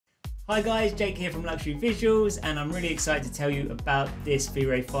Hi guys, Jake here from Luxury Visuals, and I'm really excited to tell you about this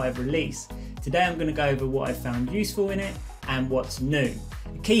V-Ray 5 release. Today I'm going to go over what I found useful in it and what's new.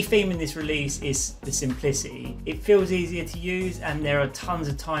 The key theme in this release is the simplicity. It feels easier to use and there are tons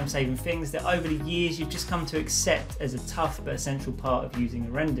of time-saving things that over the years you've just come to accept as a tough but essential part of using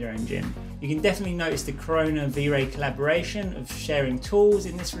a render engine. You can definitely notice the Corona V-Ray collaboration of sharing tools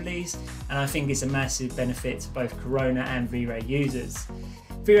in this release, and I think it's a massive benefit to both Corona and V-Ray users.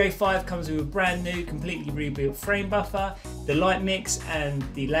 V-Ray 5 comes with a brand new, completely rebuilt frame buffer. The light mix and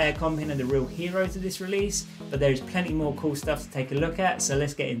the layer comping are the real heroes of this release, but there's plenty more cool stuff to take a look at, so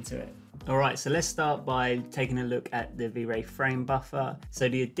let's get into it. Alright, so let's start by taking a look at the V-Ray frame buffer. So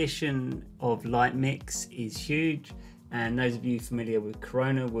the addition of light mix is huge, and those of you familiar with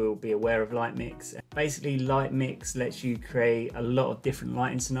Corona will be aware of light mix. Basically, light mix lets you create a lot of different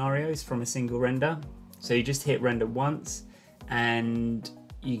lighting scenarios from a single render. So you just hit render once and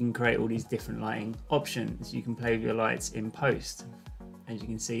you can create all these different lighting options. You can play with your lights in post, as you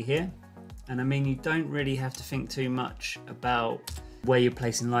can see here. And I mean, you don't really have to think too much about where you're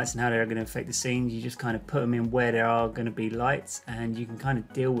placing lights and how they're going to affect the scene. You just kind of put them in where there are going to be lights, and you can kind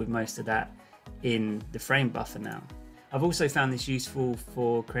of deal with most of that in the frame buffer now. I've also found this useful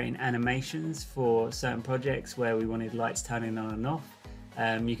for creating animations for certain projects where we wanted lights turning on and off.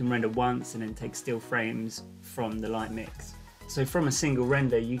 You can render once and then take still frames from the light mix. So from a single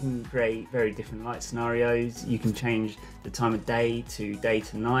render, you can create very different light scenarios. You can change the time of day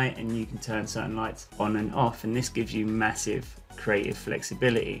to night, and you can turn certain lights on and off, and this gives you massive creative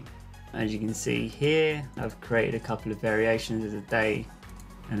flexibility. As you can see here, I've created a couple of variations of the day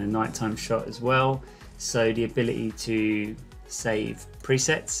and a nighttime shot as well. So the ability to save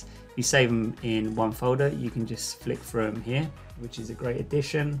presets, you save them in one folder, you can just flick through them here, which is a great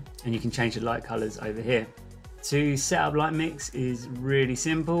addition, and you can change the light colors over here. To set up light mix is really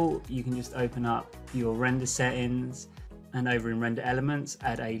simple. You can just open up your render settings, and over in render elements,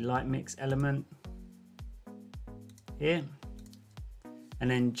 add a light mix element here,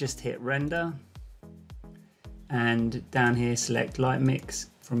 and then just hit render, and down here select light mix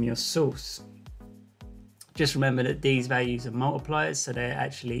from your source. Just remember that these values are multipliers, so they're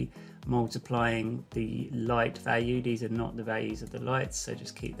actually multiplying the light value. These are not the values of the lights, so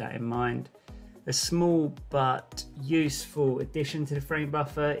just keep that in mind. A small but useful addition to the frame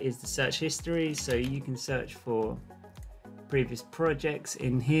buffer is the search history, so you can search for previous projects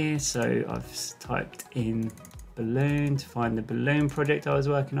in here. So I've typed in balloon to find the balloon project I was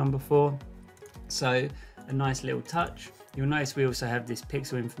working on before. So a nice little touch. You'll notice we also have this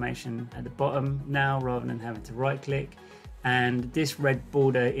pixel information at the bottom now rather than having to right click, and this red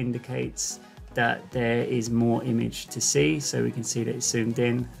border indicates that there is more image to see, so we can see that it's zoomed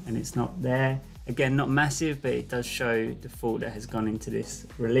in and it's not there. Again, not massive, but it does show the thought that has gone into this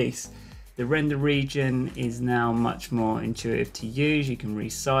release. The render region is now much more intuitive to use. You can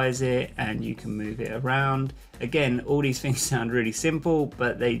resize it and you can move it around. Again, all these things sound really simple,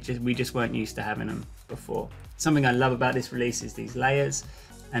 but we just weren't used to having them before. Something I love about this release is these layers,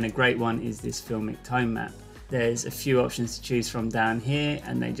 and a great one is this filmic tone map. There's a few options to choose from down here,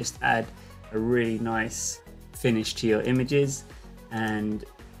 and they just add a really nice finish to your images, and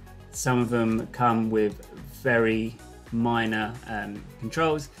some of them come with very minor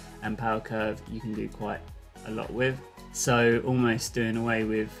controls, and power curve you can do quite a lot with. So almost doing away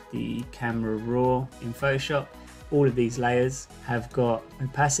with the camera raw in Photoshop. All of these layers have got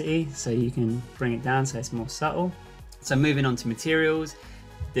opacity, so you can bring it down so it's more subtle. So moving on to materials,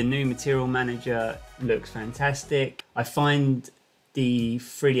 the new material manager looks fantastic. I find the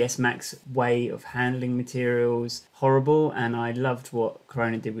 3ds Max way of handling materials horrible, and I loved what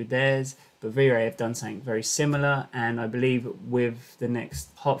Corona did with theirs, but V-Ray have done something very similar, and I believe with the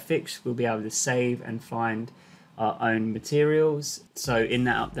next hotfix we'll be able to save and find our own materials. So in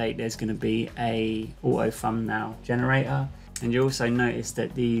that update there's going to be a auto thumbnail generator, and you also notice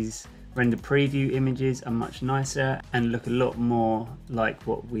that these render preview images are much nicer and look a lot more like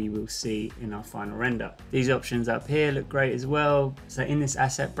what we will see in our final render. These options up here look great as well. So in this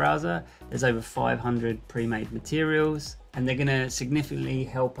asset browser there's over 500 pre-made materials, and they're going to significantly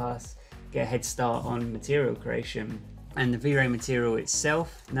help us get a head start on material creation. And the V-Ray material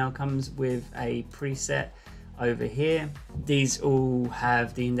itself now comes with a preset over here. These all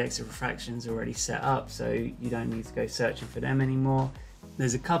have the index of refractions already set up, so you don't need to go searching for them anymore.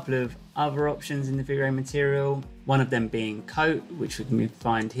 There's a couple of other options in the V-Ray material, one of them being coat, which we can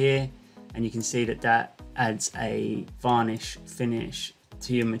find here, and you can see that that adds a varnish finish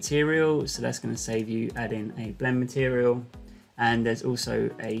to your material, so that's going to save you adding a blend material. And there's also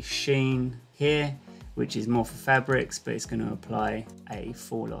a sheen here, which is more for fabrics, but it's going to apply a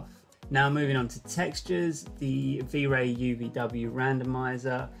fall off. Now moving on to textures, the V-Ray UVW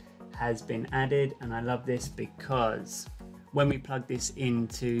randomizer has been added, and I love this because when we plug this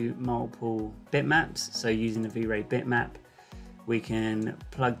into multiple bitmaps, so using the V-Ray bitmap, we can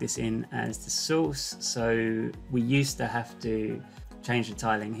plug this in as the source. So we used to have to change the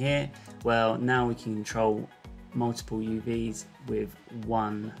tiling here. Well, now we can control multiple UVs with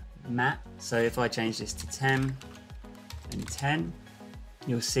one map. So if I change this to 10 and 10,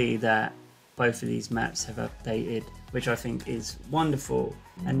 you'll see that both of these maps have updated, which I think is wonderful.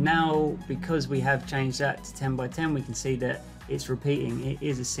 And now, because we have changed that to 10 by 10, we can see that it's repeating. It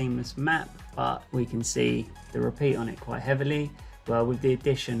is a seamless map, but we can see the repeat on it quite heavily. Well, with the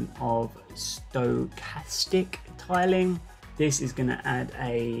addition of stochastic tiling, this is going to add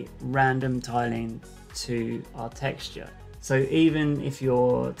a random tiling to our texture. So even if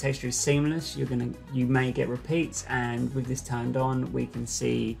your texture is seamless, you may get repeats, and with this turned on, we can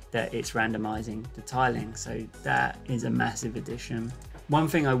see that it's randomizing the tiling. So that is a massive addition. One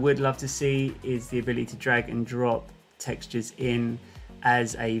thing I would love to see is the ability to drag and drop textures in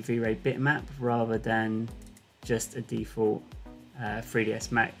as a V-Ray bitmap rather than just a default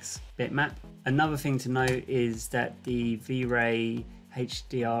 3ds Max bitmap. Another thing to note is that the V-Ray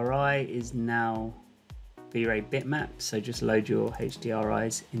HDRI is now V-Ray bitmap, so just load your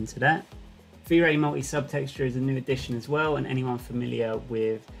HDRIs into that. V-Ray multi-subtexture is a new addition as well, and anyone familiar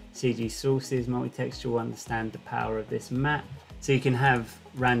with CG Source's multi-texture will understand the power of this map. So you can have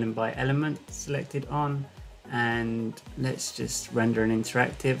random by element selected on, and let's just render an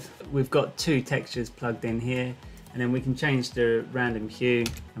interactive. We've got two textures plugged in here, and then we can change the random hue,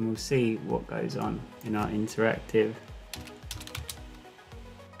 and we'll see what goes on in our interactive.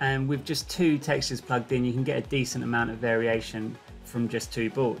 And with just two textures plugged in, you can get a decent amount of variation from just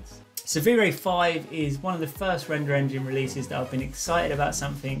two boards. So V-Ray 5 is one of the first render engine releases that I've been excited about,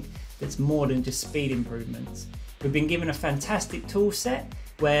 something that's more than just speed improvements. We've been given a fantastic tool set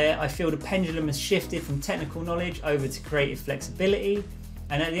where I feel the pendulum has shifted from technical knowledge over to creative flexibility.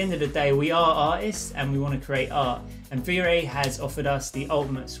 And at the end of the day, we are artists and we want to create art. And V-Ray has offered us the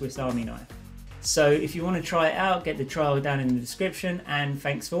ultimate Swiss Army knife. So if you want to try it out, get the trial down in the description, and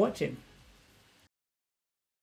thanks for watching.